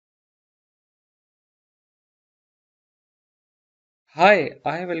Hi,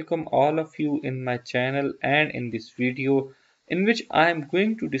 I welcome all of you in my channel and in this video in which I am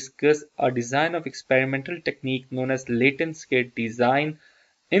going to discuss a design of experimental technique known as latent scale design.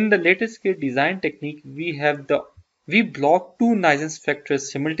 In the latent scale design technique, we block two Nissen's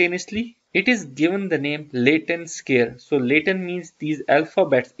factors simultaneously. It is given the name latent scale. So latent means these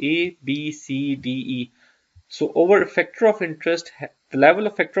alphabets A, B, C, D, E. So over factor of interest, the level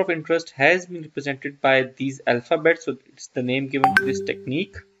of factor of interest has been represented by these alphabets. So it's the name given to this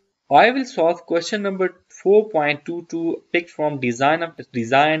technique. I will solve question number 4.22 picked from Design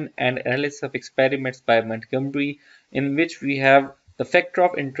and Analysis of Experiments by Montgomery, in which we have the factor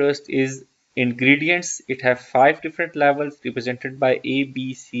of interest is ingredients. It has 5 different levels represented by A,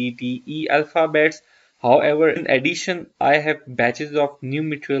 B, C, D, E alphabets. However, in addition, I have batches of new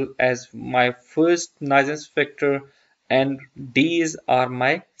material as my first Nissen's factor and D's are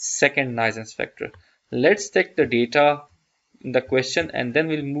my second Nissen's factor. Let's take the data in the question and then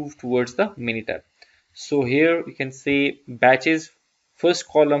we'll move towards the Minitab. So here we can say batches. First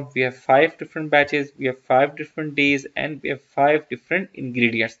column we have 5 different batches, we have 5 different days, and we have 5 different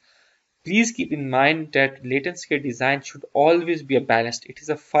ingredients. Please keep in mind that latent scale design should always be a balanced. It is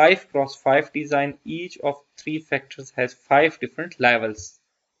a 5x5 design. Each of 3 factors has 5 different levels.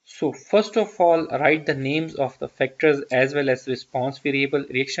 So first of all, write the names of the factors as well as response variable.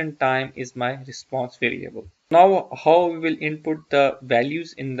 Reaction time is my response variable. Now how we will input the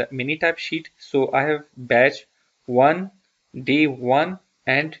values in the Minitab sheet. So I have batch 1, day 1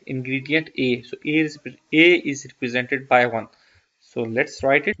 and ingredient A. So A is represented by 1. So let's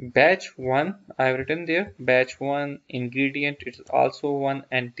write it. Batch 1, I have written there. Batch 1 ingredient is also 1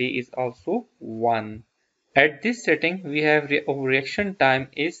 and day is also 1. At this setting, we have reaction time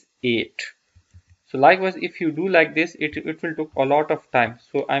is 8. So likewise, if you do like this, it will take a lot of time.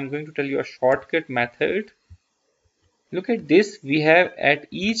 So I'm going to tell you a shortcut method. Look at this. We have at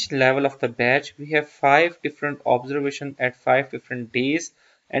each level of the batch, we have 5 different observations at 5 different days,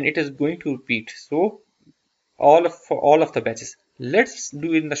 and it is going to repeat. So for all of the batches. Let's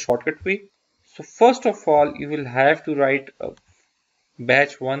do it in the shortcut way. So first of all, you will have to write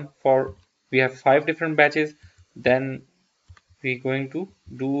batch 1 for we have 5 different batches. Then we're going to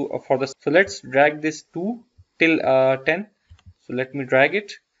do for the so let's drag this 2 till 10. So let me drag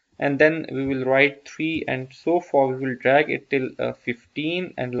it, and then we will write 3, and so far we will drag it till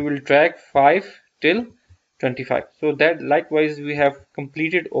 15, and we will drag 5 till 25. So that likewise we have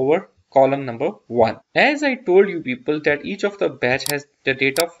completed over column number 1. As I told you people that each of the batch has the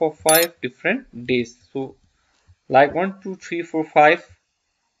data for 5 different days. So like 1, 2, 3, 4, 5,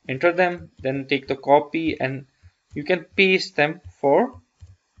 enter them, then take the copy and you can paste them for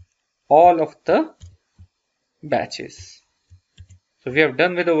all of the batches. So we have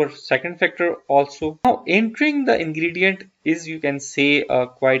done with our second factor also. Now entering the ingredient is, you can say, a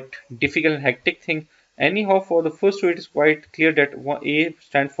quite difficult and hectic thing. Anyhow, for the first row it is quite clear that A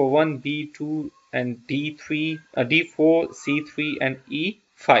stands for 1, B 2 and D3, D4, C3 and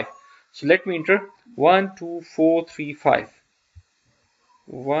E5. So let me enter 1, 2, 4, 3, 5.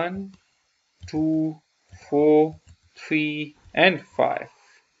 1, 2, 4, 3 and 5.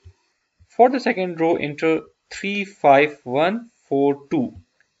 For the second row, enter 3, 5, 1, 4, 2.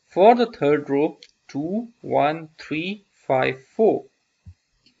 For the third row, 2, 1, 3, 5, 4.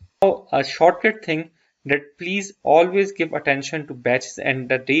 Now a shortcut thing, that please always give attention to batches and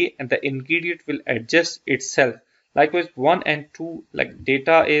the day, and the ingredient will adjust itself. Likewise 1 and 2, like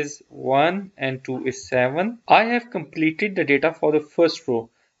data is 1 and 2 is 7. I have completed the data for the first row,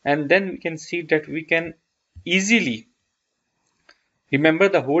 and then we can see that we can easily remember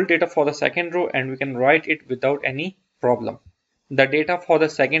the whole data for the second row, and we can write it without any problem. The data for the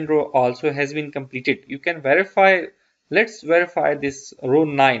second row also has been completed. You can verify. Let's verify this row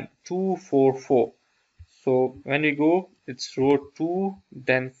 9, 2, 4, 4. So when we go, it's row 2,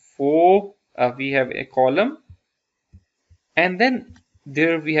 then 4, we have a column, and then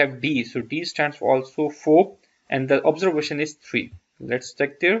there we have D. So D stands for also 4, and the observation is 3. Let's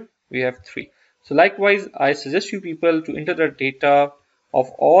check there, we have 3. So likewise, I suggest you people to enter the data of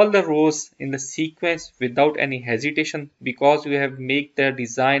all the rows in the sequence without any hesitation, because you have made the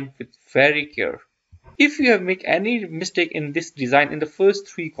design with very care. If you have made any mistake in this design in the first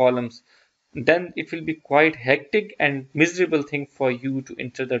 3 columns, then it will be quite hectic and miserable thing for you to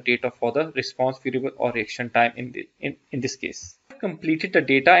enter the data for the response variable or reaction time in this case. I've completed the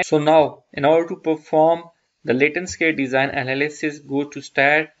data. So now in order to perform the latent scale design analysis, go to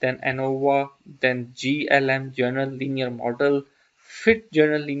stat, then ANOVA, then GLM, general linear model, fit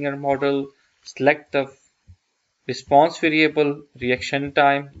general linear model, select the response variable, reaction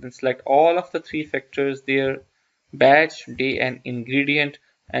time, then select all of the 3 factors there, batch, day and ingredient,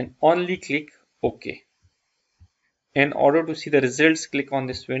 and only click OK. In order to see the results, click on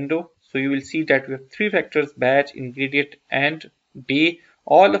this window. So you will see that we have three factors: batch, ingredient and day.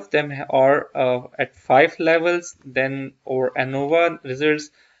 All of them are at 5 levels. Then our ANOVA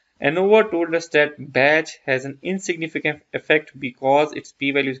results. ANOVA told us that batch has an insignificant effect because its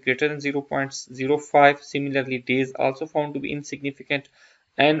p-value is greater than 0.05. Similarly, days also found to be insignificant.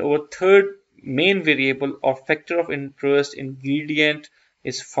 And our third main variable or factor of interest, ingredient,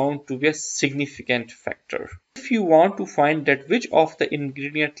 is found to be a significant factor. If you want to find that which of the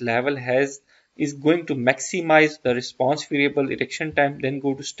ingredient level is going to maximize the response variable reaction time, then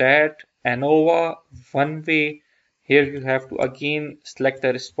go to stat, ANOVA, one way. Here you have to again select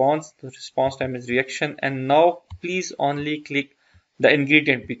the response time is reaction, and now please only click the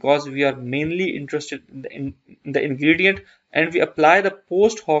ingredient because we are mainly interested in the ingredient, and we apply the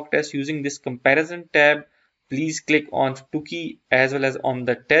post hoc test using this comparison tab. Please click on Tukey as well as on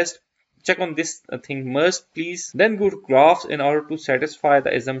the test. Check on this thing must please. Then go to graphs in order to satisfy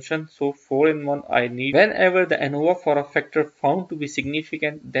the assumption. So 4 in 1 I need. Whenever the ANOVA for a factor found to be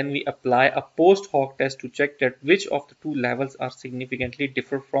significant, then we apply a post hoc test to check that which of the two levels are significantly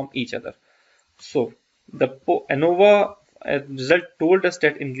different from each other. So the ANOVA result told us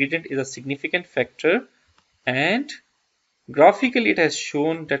that ingredient is a significant factor, and graphically it has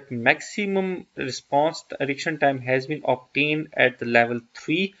shown that maximum response reaction time has been obtained at the level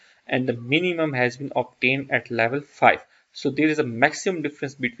 3 and the minimum has been obtained at level 5. So there is a maximum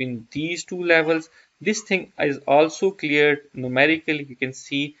difference between these two levels. This thing is also cleared numerically. You can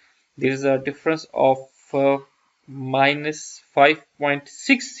see there is a difference of minus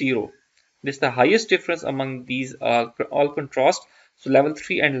 5.60. This is the highest difference among these all contrast. So level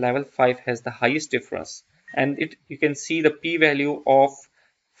 3 and level 5 has the highest difference, and you can see the p-value of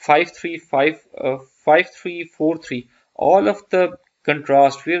 5343. All of the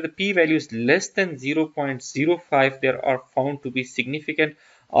contrast where the p-value is less than 0.05, there are found to be significant.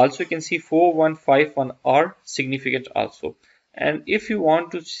 Also you can see 4151 are significant also. And if you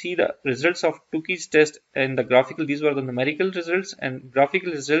want to see the results of Tukey's test in the graphical, these were the numerical results and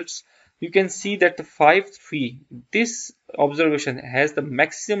graphical results. You can see that the 5.3, this observation has the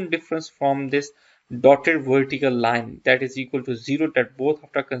maximum difference from this dotted vertical line that is equal to 0, that both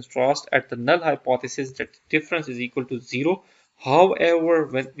after contrast at the null hypothesis that difference is equal to 0. However,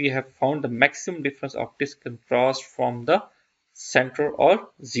 when we have found the maximum difference of this contrast from the center or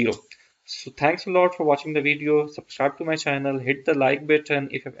 0. So thanks a lot for watching the video. Subscribe to my channel, hit the like button.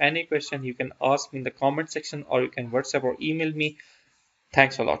 If you have any question, you can ask me in the comment section or you can WhatsApp or email me.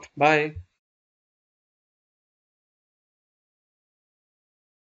 Thanks a lot. Bye.